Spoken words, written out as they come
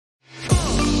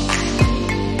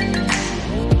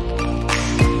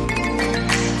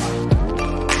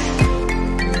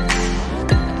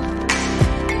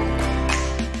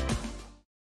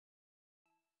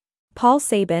Paul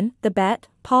Sabin, The Bet,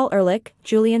 Paul Ehrlich,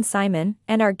 Julian Simon,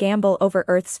 and Our Gamble Over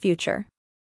Earth's Future.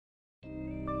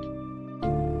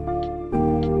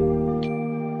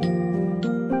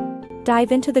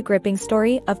 Dive into the gripping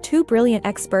story of two brilliant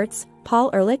experts,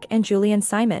 Paul Ehrlich and Julian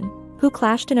Simon, who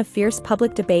clashed in a fierce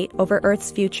public debate over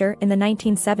Earth's future in the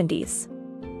 1970s.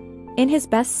 In his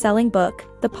best-selling book,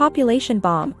 The Population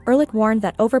Bomb, Ehrlich warned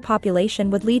that overpopulation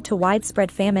would lead to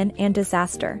widespread famine and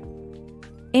disaster.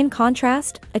 In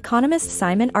contrast, economist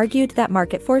Simon argued that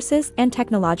market forces and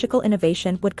technological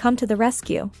innovation would come to the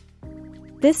rescue.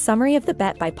 This summary of The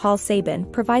Bet by Paul Sabin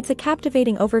provides a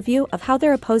captivating overview of how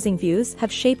their opposing views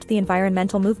have shaped the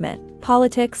environmental movement,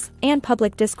 politics, and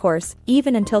public discourse,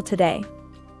 even until today.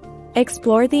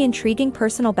 Explore the intriguing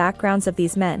personal backgrounds of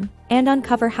these men, and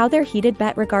uncover how their heated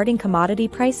bet regarding commodity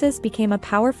prices became a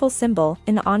powerful symbol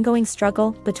in the ongoing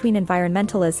struggle between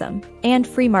environmentalism and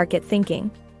free market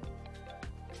thinking.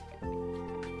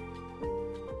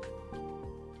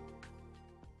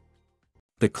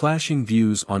 The clashing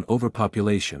views on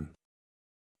overpopulation.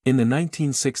 In the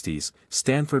 1960s,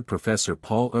 Stanford professor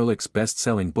Paul Ehrlich's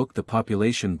best-selling book The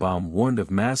Population Bomb warned of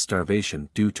mass starvation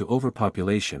due to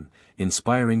overpopulation,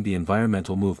 inspiring the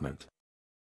environmental movement.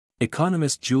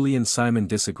 Economist Julian Simon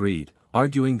disagreed,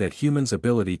 arguing that humans'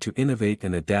 ability to innovate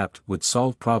and adapt would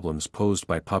solve problems posed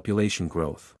by population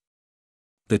growth.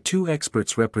 The two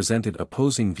experts represented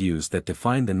opposing views that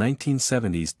defined the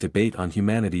 1970s debate on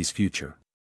humanity's future.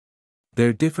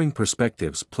 Their differing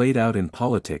perspectives played out in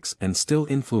politics and still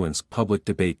influence public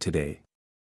debate today.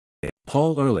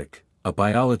 Paul Ehrlich, A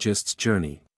Biologist's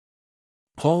Journey.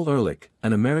 Paul Ehrlich,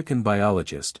 an American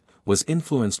biologist, was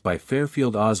influenced by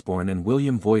Fairfield Osborn and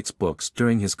William Voigt's books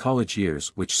during his college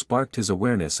years, which sparked his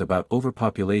awareness about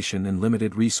overpopulation and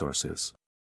limited resources.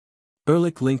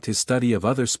 Ehrlich linked his study of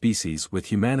other species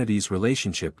with humanity's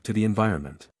relationship to the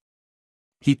environment.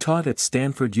 He taught at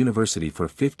Stanford University for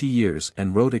 50 years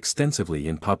and wrote extensively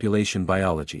in population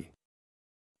biology.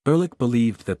 Ehrlich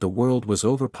believed that the world was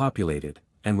overpopulated,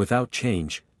 and without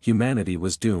change, humanity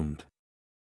was doomed.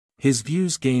 His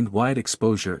views gained wide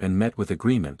exposure and met with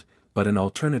agreement, but an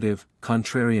alternative,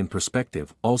 contrarian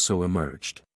perspective also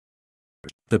emerged.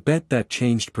 The Bet That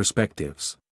Changed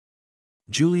Perspectives.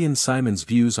 Julian Simon's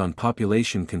views on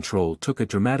population control took a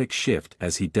dramatic shift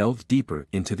as he delved deeper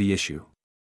into the issue.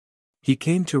 He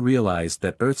came to realize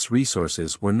that Earth's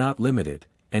resources were not limited,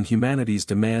 and humanity's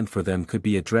demand for them could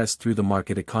be addressed through the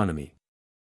market economy.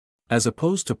 As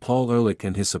opposed to Paul Ehrlich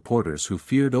and his supporters who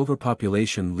feared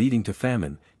overpopulation leading to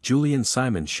famine, Julian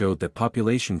Simon showed that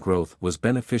population growth was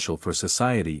beneficial for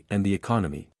society and the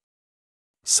economy.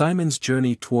 Simon's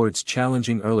journey towards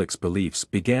challenging Ehrlich's beliefs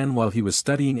began while he was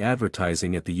studying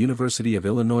advertising at the University of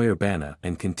Illinois Urbana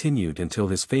and continued until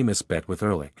his famous bet with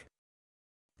Ehrlich.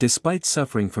 Despite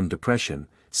suffering from depression,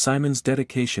 Simon's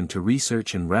dedication to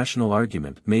research and rational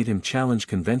argument made him challenge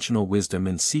conventional wisdom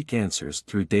and seek answers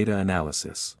through data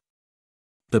analysis.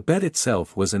 The bet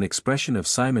itself was an expression of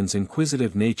Simon's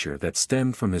inquisitive nature that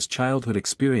stemmed from his childhood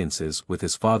experiences with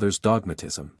his father's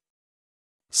dogmatism.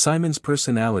 Simon's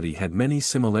personality had many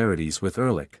similarities with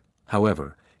Ehrlich,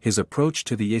 however, his approach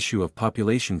to the issue of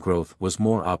population growth was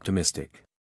more optimistic.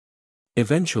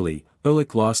 Eventually,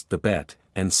 Ehrlich lost the bet,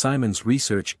 and Simon's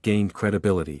research gained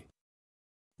credibility.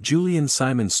 Julian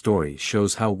Simon's story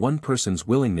shows how one person's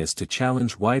willingness to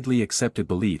challenge widely accepted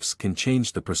beliefs can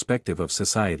change the perspective of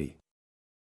society.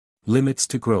 Limits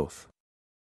to Growth.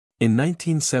 In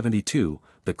 1972,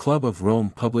 the Club of Rome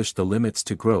published The Limits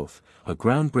to Growth, a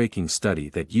groundbreaking study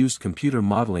that used computer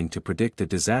modeling to predict a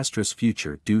disastrous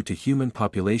future due to human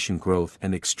population growth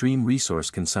and extreme resource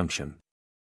consumption.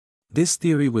 This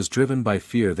theory was driven by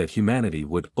fear that humanity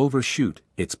would overshoot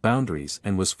its boundaries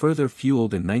and was further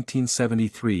fueled in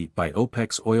 1973 by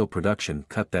OPEC's oil production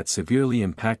cut that severely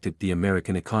impacted the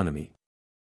American economy.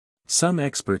 Some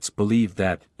experts believe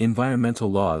that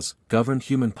environmental laws governed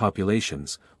human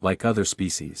populations, like other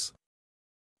species.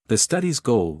 The study's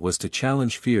goal was to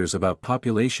challenge fears about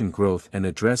population growth and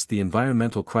address the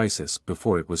environmental crisis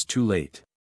before it was too late.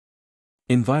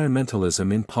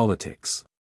 Environmentalism in Politics.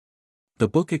 The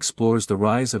book explores the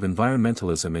rise of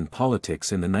environmentalism in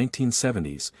politics in the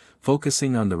 1970s,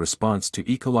 focusing on the response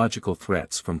to ecological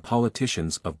threats from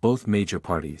politicians of both major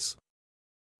parties.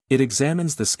 It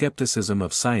examines the skepticism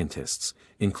of scientists,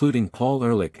 including Paul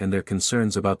Ehrlich, and their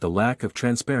concerns about the lack of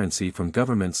transparency from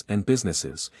governments and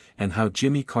businesses, and how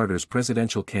Jimmy Carter's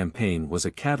presidential campaign was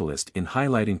a catalyst in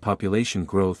highlighting population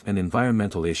growth and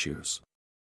environmental issues.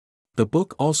 The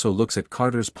book also looks at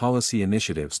Carter's policy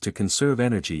initiatives to conserve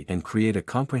energy and create a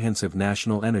comprehensive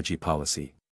national energy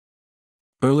policy.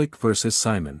 Ehrlich versus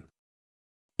Simon.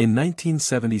 In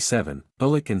 1977,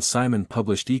 Ehrlich and Simon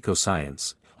published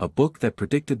Ecoscience, a book that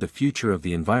predicted the future of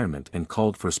the environment and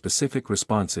called for specific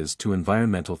responses to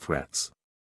environmental threats.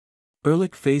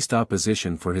 Ehrlich faced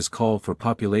opposition for his call for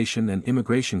population and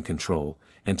immigration control,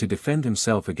 and to defend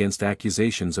himself against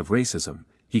accusations of racism,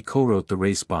 he co-wrote The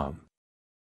Race Bomb.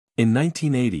 In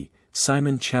 1980,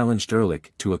 Simon challenged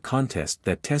Ehrlich to a contest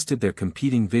that tested their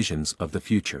competing visions of the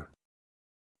future.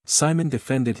 Simon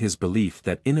defended his belief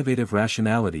that innovative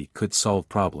rationality could solve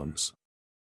problems.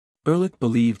 Ehrlich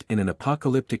believed in an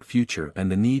apocalyptic future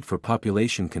and the need for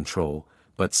population control,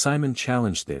 but Simon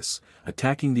challenged this,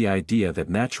 attacking the idea that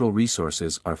natural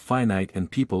resources are finite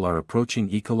and people are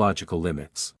approaching ecological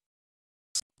limits.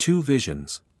 Two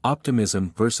visions,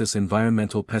 optimism versus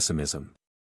environmental pessimism.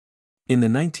 In the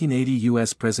 1980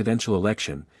 U.S. presidential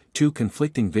election, two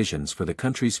conflicting visions for the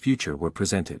country's future were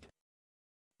presented.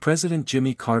 President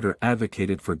Jimmy Carter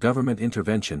advocated for government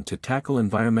intervention to tackle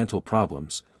environmental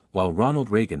problems, while Ronald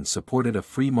Reagan supported a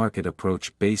free market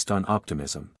approach based on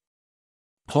optimism.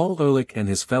 Paul Ehrlich and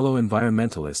his fellow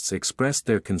environmentalists expressed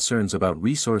their concerns about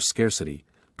resource scarcity,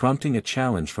 prompting a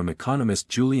challenge from economist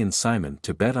Julian Simon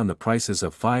to bet on the prices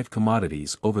of 5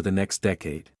 commodities over the next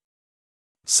decade.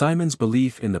 Simon's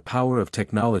belief in the power of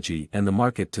technology and the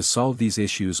market to solve these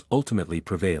issues ultimately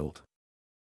prevailed.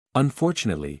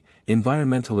 Unfortunately,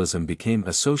 environmentalism became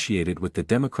associated with the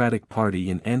Democratic Party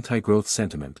in anti-growth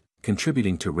sentiment,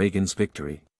 contributing to Reagan's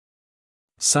victory.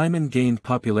 Simon gained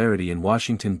popularity in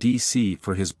Washington, D.C.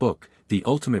 for his book, The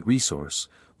Ultimate Resource,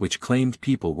 which claimed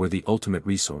people were the ultimate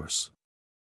resource.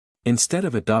 Instead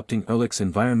of adopting Ehrlich's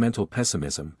environmental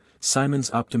pessimism,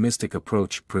 Simon's optimistic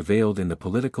approach prevailed in the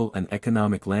political and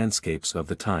economic landscapes of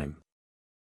the time.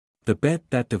 The bet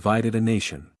that divided a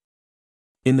nation.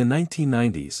 In the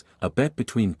 1990s, a bet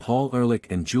between Paul Ehrlich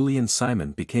and Julian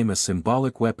Simon became a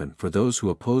symbolic weapon for those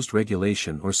who opposed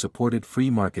regulation or supported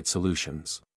free market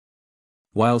solutions.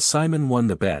 While Simon won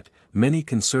the bet, many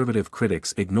conservative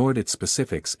critics ignored its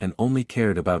specifics and only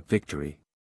cared about victory.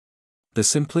 The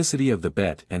simplicity of the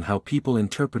bet and how people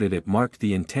interpreted it marked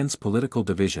the intense political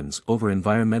divisions over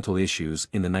environmental issues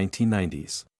in the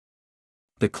 1990s.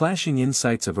 The clashing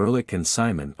insights of Ehrlich and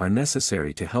Simon are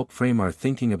necessary to help frame our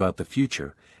thinking about the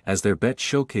future, as their bet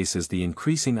showcases the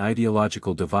increasing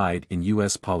ideological divide in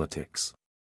U.S. politics.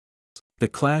 The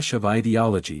Clash of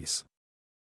Ideologies.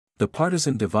 The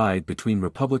partisan divide between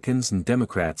Republicans and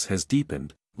Democrats has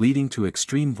deepened, leading to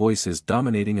extreme voices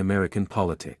dominating American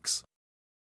politics.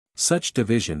 Such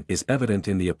division is evident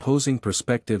in the opposing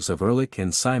perspectives of Ehrlich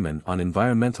and Simon on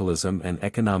environmentalism and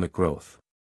economic growth.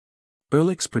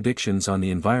 Ehrlich's predictions on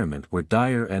the environment were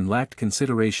dire and lacked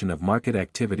consideration of market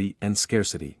activity and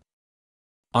scarcity.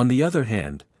 On the other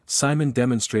hand, Simon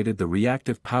demonstrated the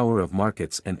reactive power of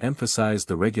markets and emphasized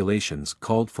the regulations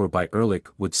called for by Ehrlich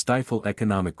would stifle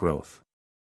economic growth.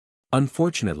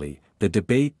 Unfortunately, the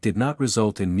debate did not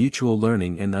result in mutual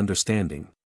learning and understanding.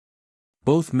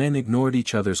 Both men ignored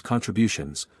each other's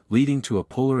contributions, leading to a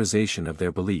polarization of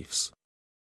their beliefs.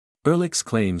 Ehrlich's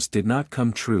claims did not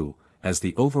come true, as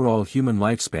the overall human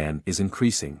lifespan is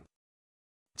increasing.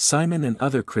 Simon and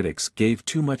other critics gave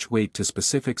too much weight to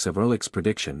specifics of Ehrlich's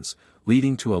predictions,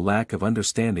 leading to a lack of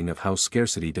understanding of how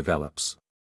scarcity develops.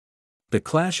 The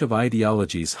clash of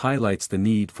ideologies highlights the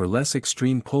need for less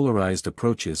extreme polarized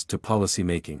approaches to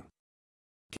policymaking.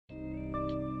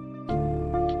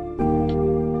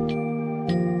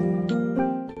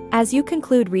 As you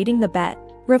conclude reading the bet,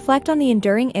 reflect on the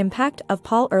enduring impact of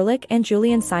Paul Ehrlich and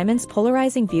Julian Simon's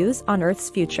polarizing views on Earth's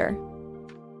future.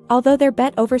 Although their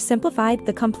bet oversimplified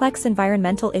the complex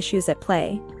environmental issues at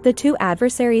play, the two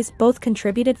adversaries both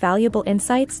contributed valuable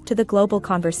insights to the global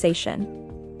conversation.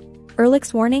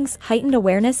 Ehrlich's warnings heightened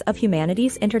awareness of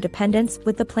humanity's interdependence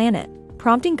with the planet,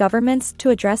 prompting governments to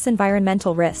address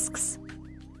environmental risks.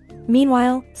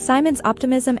 Meanwhile, Simon's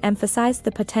optimism emphasized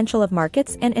the potential of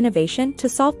markets and innovation to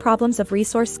solve problems of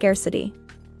resource scarcity.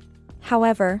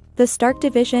 However, the stark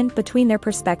division between their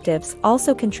perspectives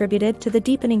also contributed to the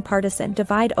deepening partisan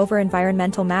divide over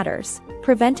environmental matters,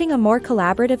 preventing a more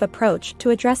collaborative approach to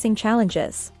addressing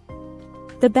challenges.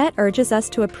 The bet urges us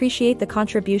to appreciate the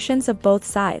contributions of both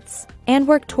sides, and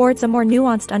work towards a more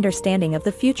nuanced understanding of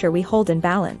the future we hold in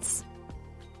balance.